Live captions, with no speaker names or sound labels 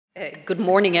Good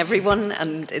morning, everyone,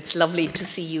 and it's lovely to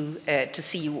see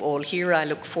you all here. I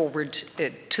look forward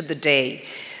to the day.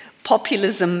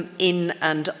 Populism in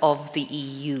and of the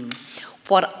EU.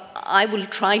 What I will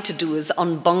try to do is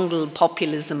unbundle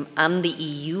populism and the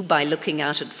EU by looking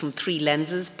at it from three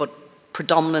lenses, but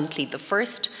predominantly the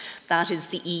first. That is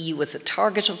the EU as a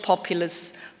target of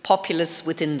populists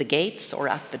within the gates or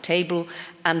at the table,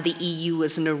 and the EU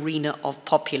as an arena of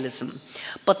populism.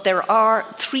 But there are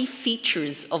three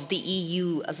features of the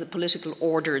EU as a political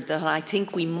order that I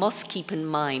think we must keep in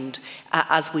mind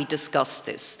as we discuss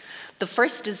this. The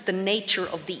first is the nature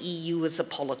of the EU as a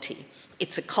polity.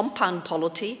 It's a compound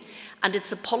polity, and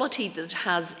it's a polity that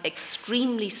has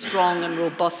extremely strong and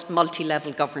robust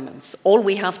multi-level governance. All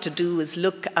we have to do is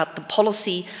look at the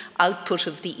policy output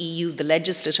of the EU, the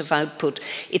legislative output,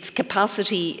 its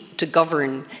capacity to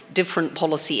govern different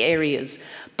policy areas.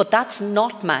 But that's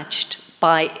not matched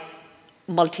by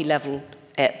multi-level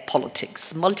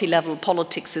politics. Multi-level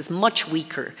politics is much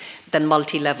weaker than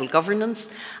multi-level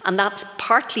governance, and that's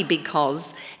partly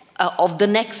because of the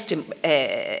next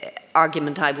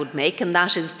argument I would make, and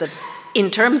that is that in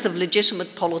terms of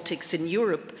legitimate politics in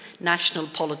Europe, national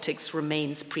politics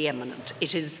remains preeminent.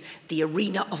 It is the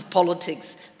arena of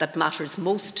politics that matters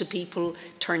most to people.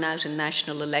 Turnout in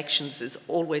national elections is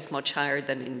always much higher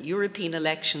than in European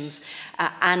elections.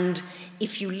 And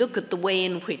if you look at the way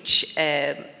in which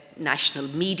national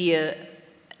media,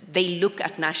 they look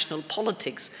at national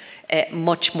politics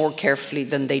much more carefully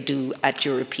than they do at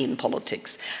European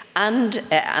politics. And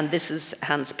this is,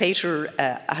 Hans-Peter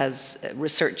has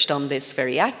researched on this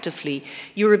very actively,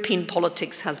 European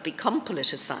politics has become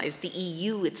politicized, the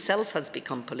EU itself has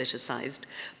become politicized,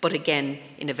 but again,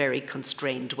 in a very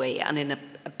constrained way. And in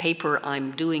a paper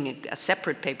I'm doing, a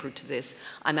separate paper to this,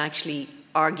 I'm actually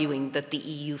arguing that the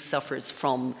EU suffers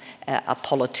from a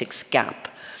politics gap.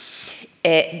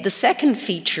 The second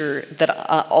feature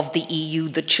of the EU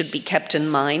that should be kept in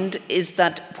mind is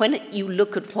that when you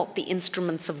look at what the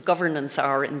instruments of governance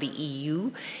are in the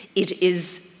EU, it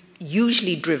is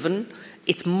usually driven,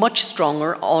 it's much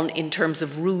stronger in terms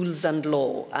of rules and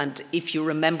law. And if you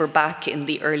remember back in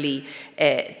the early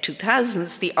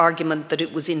 2000s, the argument that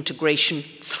it was integration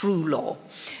through law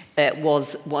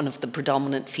was one of the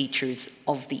predominant features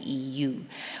of the EU.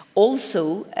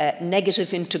 Also,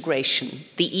 negative integration.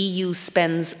 The EU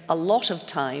spends a lot of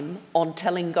time on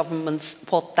telling governments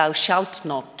what thou shalt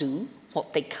not do,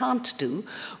 what they can't do,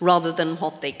 rather than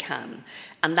what they can.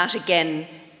 And that again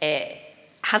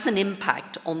has an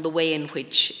impact on the way in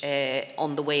which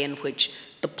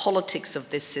the politics of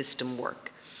this system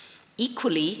work.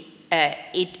 Equally,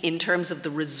 in terms of the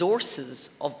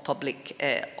resources of public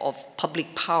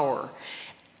power,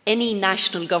 any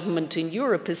national government in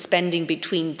Europe is spending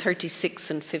between 36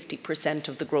 and 50%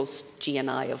 of the gross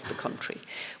GNI of the country,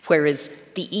 whereas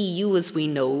the EU, as we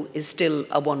know, is still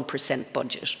a 1%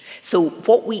 budget. So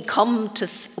what we've come to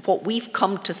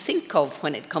think of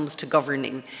when it comes to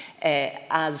governing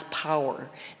as power,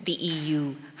 the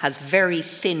EU has very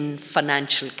thin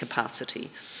financial capacity.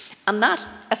 And that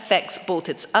affects both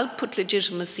its output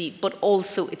legitimacy, but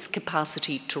also its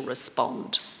capacity to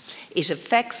respond. It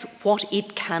affects what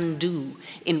it can do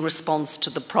in response to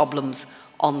the problems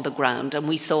on the ground. And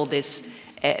we saw this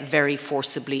very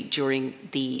forcibly during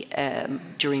the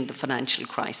financial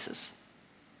crisis.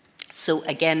 So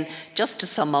again, just to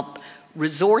sum up,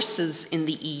 resources in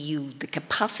the EU, the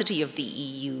capacity of the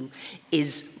EU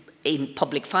is, in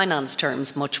public finance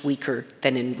terms, much weaker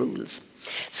than in rules.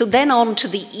 So then on to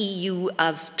the EU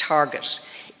as target.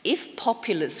 If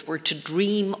populists were to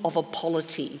dream of a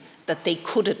polity that they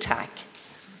could attack,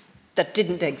 that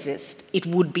didn't exist, it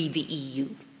would be the EU.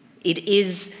 It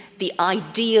is the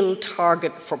ideal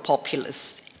target for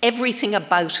populists. Everything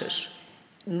about it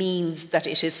means that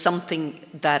it is something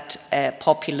that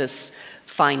populists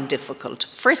find difficult.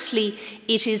 Firstly,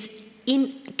 it is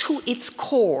to its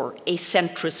core a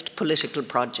centrist political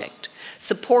project.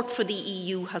 Support for the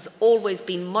EU has always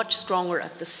been much stronger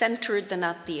at the centre than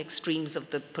at the extremes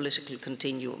of the political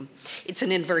continuum. It's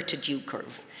an inverted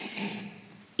U-curve.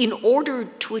 In order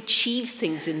to achieve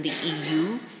things in the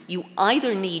EU, you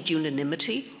either need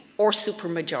unanimity or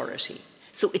supermajority.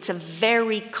 So it's a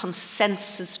very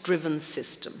consensus-driven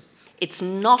system. It's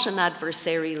not an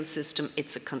adversarial system,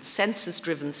 it's a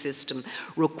consensus-driven system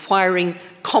requiring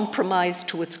compromise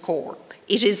to its core.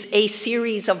 It is a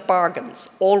series of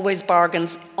bargains, always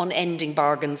bargains, unending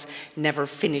bargains, never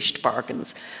finished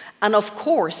bargains. And of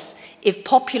course, if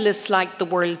populists like the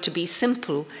world to be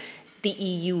simple, the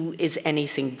EU is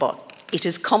anything but. It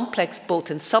is complex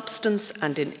both in substance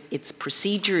and in its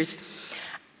procedures.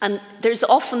 And there's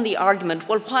often the argument,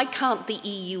 well, why can't the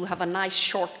EU have a nice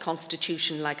short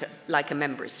constitution like a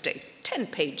member state? 10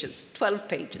 pages, 12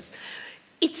 pages.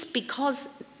 It's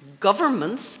because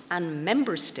governments and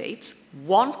member states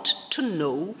want to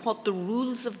know what the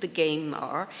rules of the game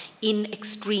are in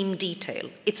extreme detail.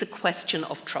 It's a question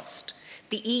of trust.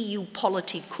 The EU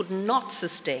polity could not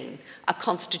sustain a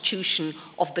constitution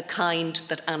of the kind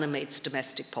that animates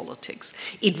domestic politics.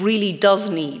 It really does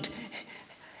need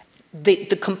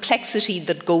the complexity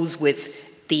that goes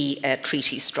with the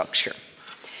treaty structure.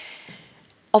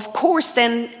 Of course,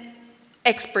 then,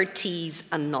 expertise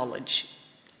and knowledge.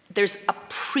 There's a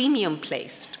premium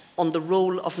placed on the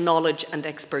role of knowledge and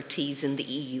expertise in the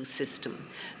EU system.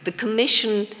 The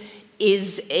Commission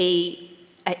is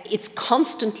it's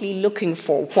constantly looking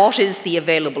for what is the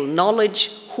available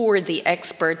knowledge, who are the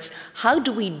experts, how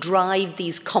do we drive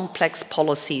these complex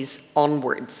policies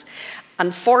onwards.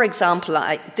 And for example,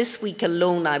 this week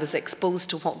alone I was exposed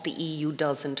to what the EU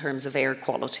does in terms of air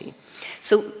quality.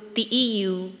 So the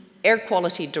EU Air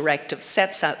Quality Directive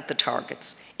sets out the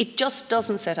targets. It just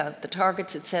doesn't set out the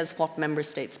targets, it says what member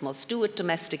states must do at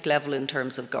domestic level in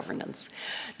terms of governance.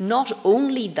 Not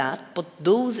only that, but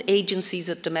those agencies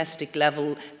at domestic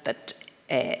level that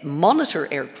monitor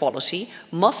air quality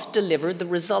must deliver the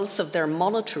results of their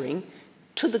monitoring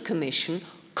to the Commission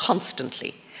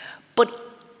constantly.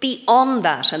 But beyond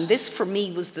that, and this for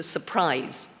me was the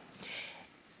surprise,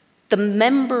 the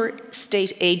member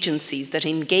state agencies that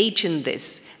engage in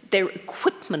this, their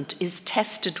equipment is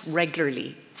tested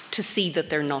regularly to see that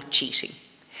they're not cheating.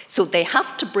 So they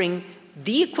have to bring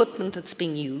the equipment that's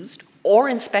being used, or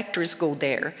inspectors go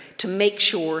there to make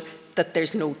sure that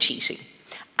there's no cheating.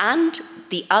 And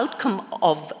the outcome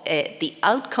of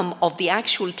the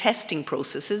actual testing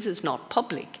processes is not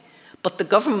public, but the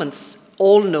governments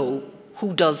all know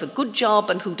who does a good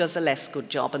job and who does a less good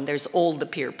job, and there's all the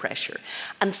peer pressure.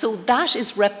 And so that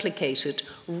is replicated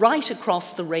right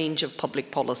across the range of public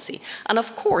policy. And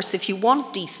of course, if you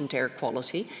want decent air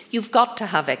quality, you've got to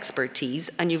have expertise,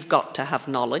 and you've got to have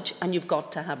knowledge, and you've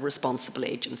got to have responsible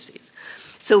agencies.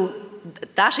 So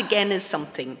that again is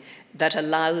something that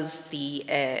allows the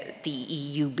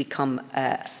EU become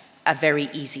a very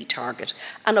easy target.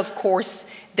 And of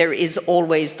course, there is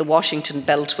always the Washington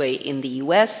Beltway in the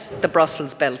US, the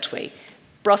Brussels Beltway.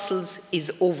 Brussels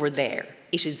is over there.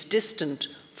 It is distant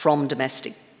from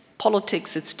domestic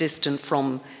politics, it's distant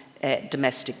from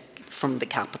from the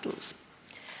capitals.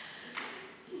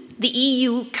 The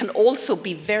EU can also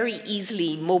be very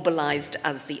easily mobilized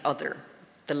as the other.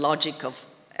 The logic of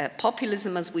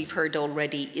populism, as we've heard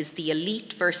already, is the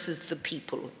elite versus the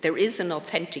people. There is an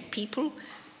authentic people.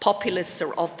 Populists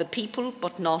are of the people,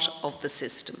 but not of the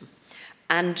system.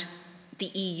 And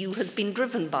the EU has been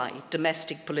driven by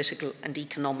domestic political and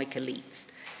economic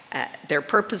elites. Their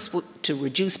purpose was to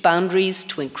reduce boundaries,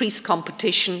 to increase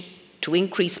competition, to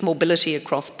increase mobility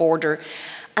across border,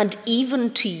 and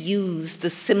even to use the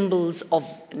symbols of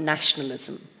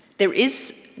nationalism. There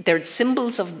are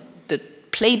symbols of the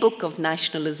playbook of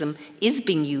nationalism is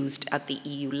being used at the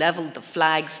EU level, the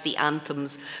flags, the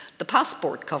anthems, the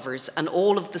passport covers, and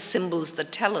all of the symbols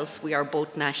that tell us we are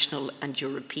both national and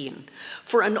European.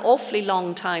 For an awfully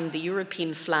long time, the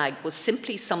European flag was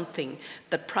simply something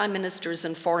that prime ministers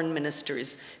and foreign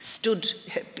ministers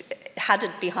had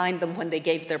it behind them when they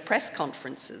gave their press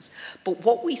conferences. But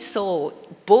what we saw,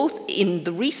 both in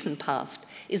the recent past,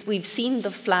 is we've seen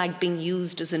the flag being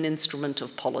used as an instrument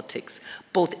of politics,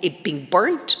 both it being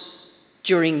burnt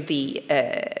during the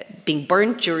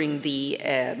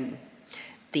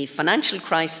the financial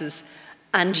crisis,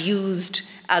 and used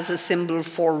as a symbol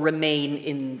for Remain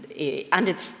in. And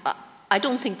it's. I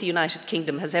don't think the United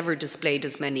Kingdom has ever displayed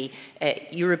as many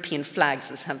European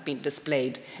flags as have been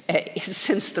displayed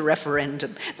since the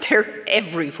referendum. They're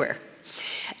everywhere.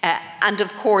 And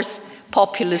of course,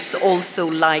 populists also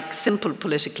like simple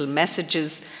political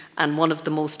messages, and one of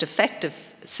the most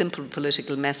effective simple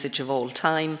political message of all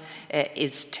time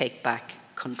is take back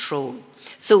control.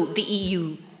 So the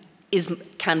EU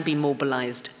can be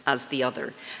mobilized as the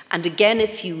other. And again,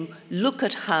 if you look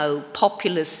at how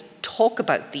populists talk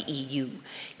about the EU,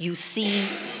 you see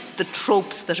the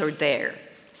tropes that are there.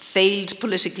 Failed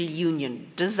political union,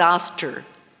 disaster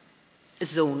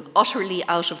zone, utterly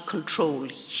out of control,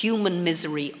 human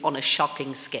misery on a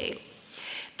shocking scale.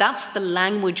 That's the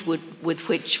language with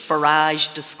which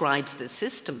Farage describes the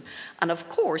system. And of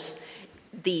course,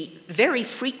 very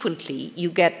frequently you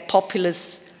get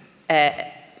populists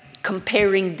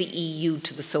comparing the EU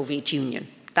to the Soviet Union.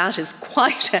 That is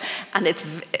quite, and it's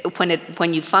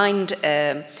when you find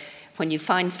when you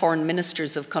find foreign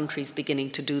ministers of countries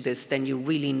beginning to do this, then you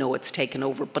really know it's taken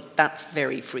over, but that's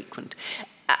very frequent.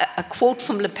 A quote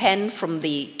from Le Pen from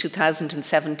the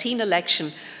 2017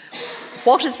 election: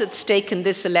 "What is at stake in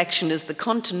this election is the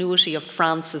continuity of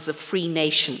France as a free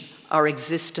nation, our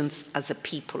existence as a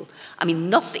people." I mean,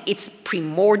 nothing, it's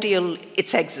primordial,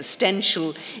 it's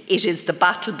existential, it is the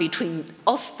battle between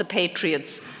us, the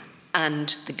patriots, and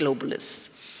the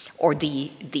globalists, or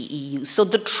the EU. So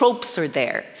the tropes are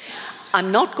there. I'm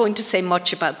not going to say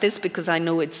much about this because I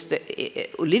know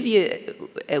Olivier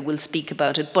will speak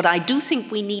about it, but I do think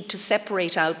we need to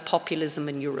separate out populism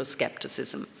and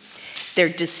Euroscepticism. They're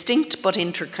distinct but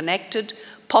interconnected.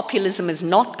 Populism is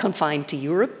not confined to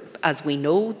Europe. As we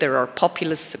know, there are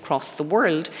populists across the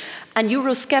world, and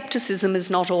Euroscepticism is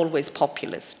not always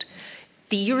populist.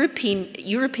 The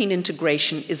European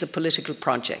integration is a political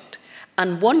project,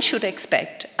 and one should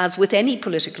expect, as with any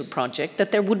political project,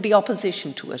 that there would be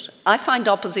opposition to it. I find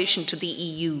opposition to the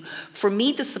EU. For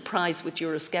me, the surprise with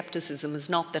Euroscepticism is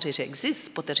not that it exists,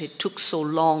 but that it took so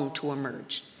long to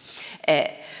emerge.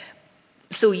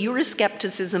 So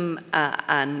Euroscepticism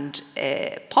and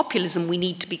populism, we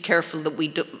need to be careful that we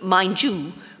do. Mind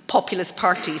you, populist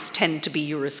parties tend to be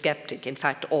Eurosceptic. In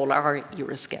fact, all are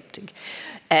Eurosceptic.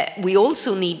 We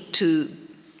also need to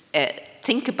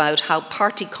think about how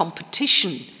party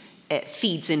competition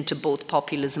feeds into both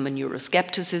populism and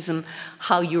Euroscepticism,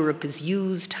 how Europe is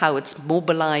used, how it's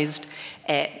mobilized,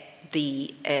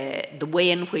 the way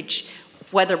in which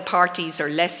whether parties are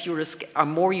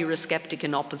more Eurosceptic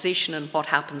in opposition, and what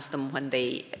happens to them when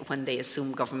they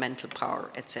assume governmental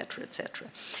power, etc., etc.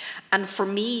 And for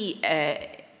me,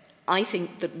 I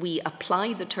think that we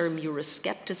apply the term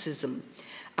Euroscepticism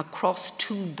across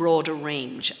too broad a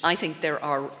range. I think there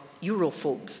are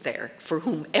Europhobes there for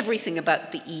whom everything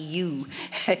about the EU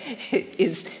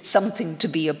is something to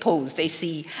be opposed. They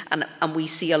see, and we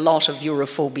see a lot of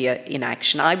Europhobia in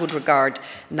action. I would regard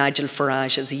Nigel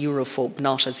Farage as a Europhobe,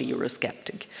 not as a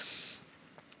Eurosceptic.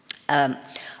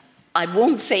 I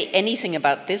won't say anything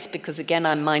about this because, again,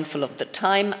 I'm mindful of the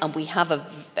time, and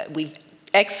we've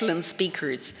excellent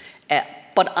speakers.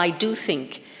 But I do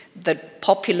think that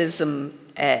populism,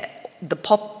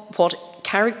 what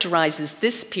characterizes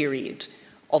this period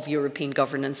of European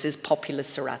governance is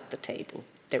populists are at the table.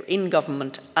 They're in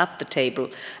government at the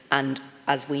table, and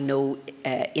as we know,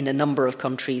 in a number of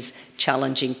countries,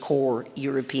 challenging core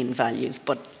European values.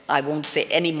 But I won't say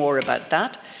any more about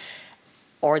that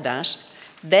or that.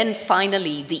 Then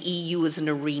finally, the EU as an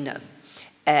arena.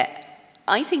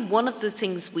 I think one of the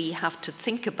things we have to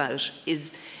think about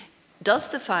is, does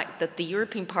the fact that the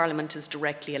European Parliament is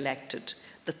directly elected,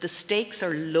 that the stakes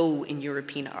are low in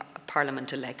European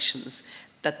Parliament elections,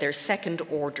 that they're second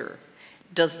order,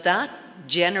 does that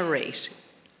generate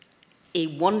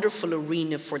a wonderful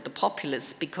arena for the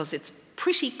populists because it's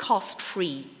pretty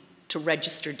cost-free to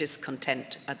register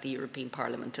discontent at the European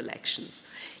Parliament elections?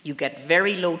 You get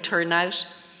very low turnout,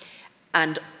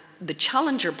 and the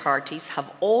challenger parties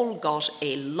have all got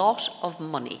a lot of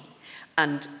money,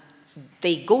 and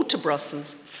they go to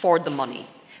Brussels for the money.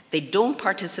 They don't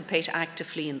participate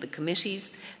actively in the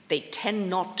committees. They tend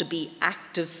not to be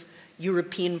active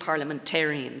European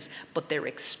parliamentarians, but they're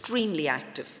extremely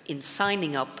active in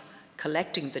signing up,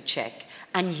 collecting the check,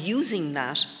 and using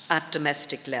that at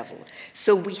domestic level.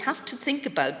 So we have to think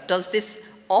about, does this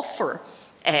offer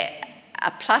a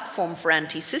platform for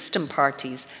anti-system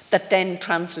parties that then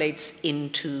translates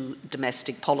into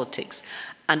domestic politics?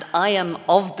 And I am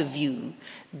of the view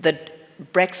that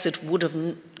Brexit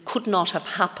could not have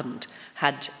happened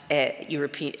had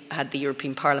the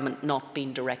European Parliament not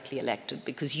been directly elected,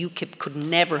 because UKIP could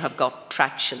never have got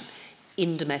traction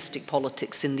in domestic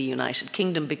politics in the United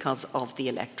Kingdom because of the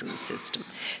electoral system.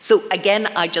 So again,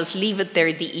 I just leave it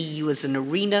there, the EU as an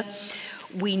arena.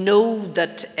 We know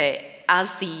that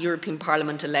as the European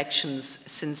Parliament elections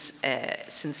since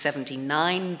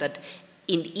 79, that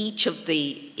in each of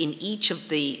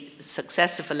the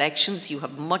successive elections, you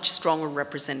have much stronger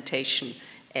representation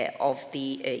of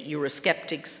the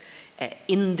Eurosceptics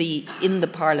in the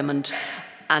Parliament,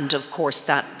 and of course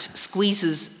that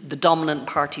squeezes the dominant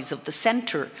parties of the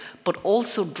centre, but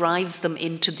also drives them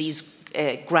into these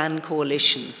grand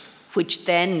coalitions, which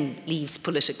then leaves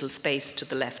political space to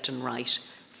the left and right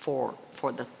for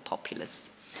the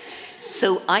populists.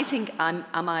 So I think, am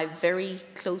I very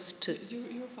close to?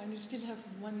 You're fine. You still have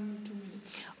 1-2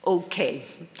 minutes. Okay.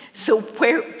 So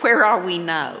where are we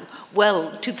now?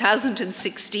 Well,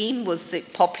 2016 was the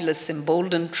populists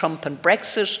emboldened Trump and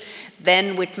Brexit.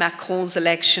 Then with Macron's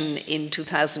election in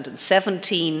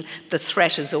 2017, the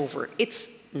threat is over.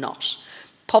 It's not.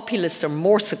 Populists are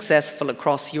more successful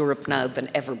across Europe now than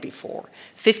ever before.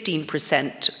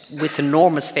 15% with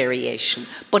enormous variation,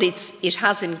 but it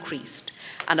has increased.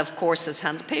 And of course, as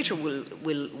Hans-Peter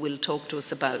will talk to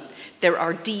us about, there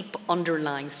are deep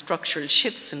underlying structural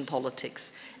shifts in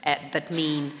politics that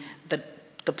mean that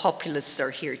the populists are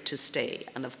here to stay.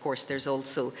 And of course, there's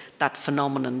also that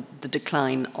phenomenon, the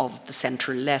decline of the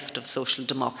central left of social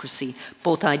democracy,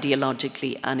 both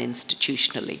ideologically and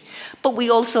institutionally. But we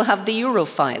also have the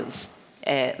Europhiles.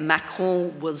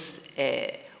 Macron was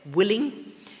willing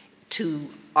to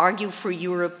argue for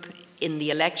Europe in the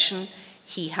election.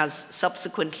 He has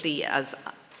subsequently, as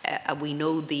we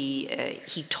know,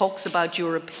 he talks about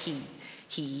Europe,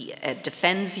 he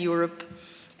defends Europe.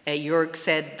 Jörg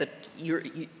said that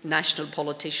national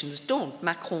politicians don't.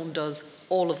 Macron does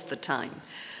all of the time.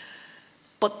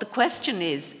 But the question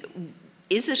is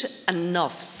it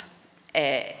enough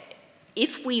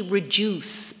if we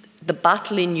reduce the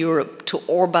battle in Europe to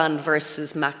Orban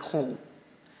versus Macron?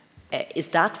 Is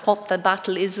that what the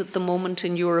battle is at the moment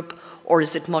in Europe, or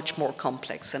is it much more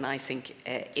complex? And I think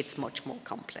it's much more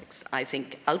complex. I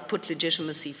think output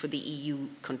legitimacy for the EU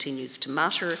continues to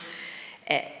matter.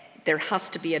 There has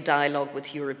to be a dialogue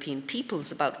with European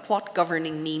peoples about what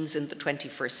governing means in the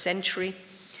 21st century,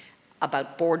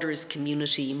 about borders,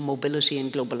 community, mobility,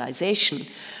 and globalization.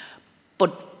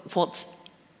 But what's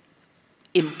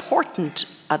important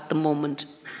at the moment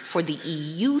for the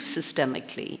EU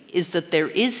systemically is that there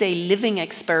is a living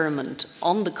experiment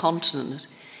on the continent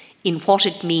in what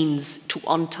it means to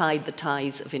untie the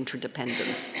ties of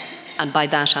interdependence. And by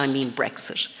that I mean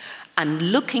Brexit.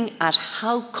 And looking at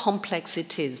how complex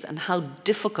it is and how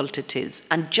difficult it is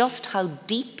and just how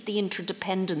deep the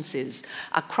interdependence is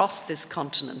across this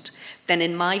continent, then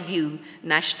in my view,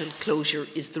 national closure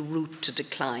is the route to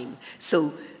decline.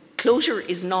 So closure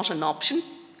is not an option.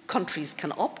 Countries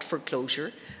can opt for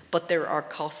closure, but there are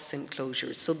costs in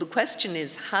closure. So the question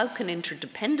is, how can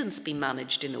interdependence be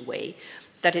managed in a way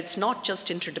that it's not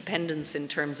just interdependence in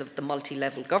terms of the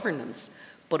multi-level governance,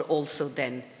 but also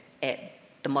then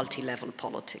the multi-level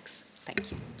politics.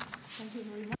 Thank you. Thank you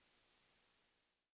very much.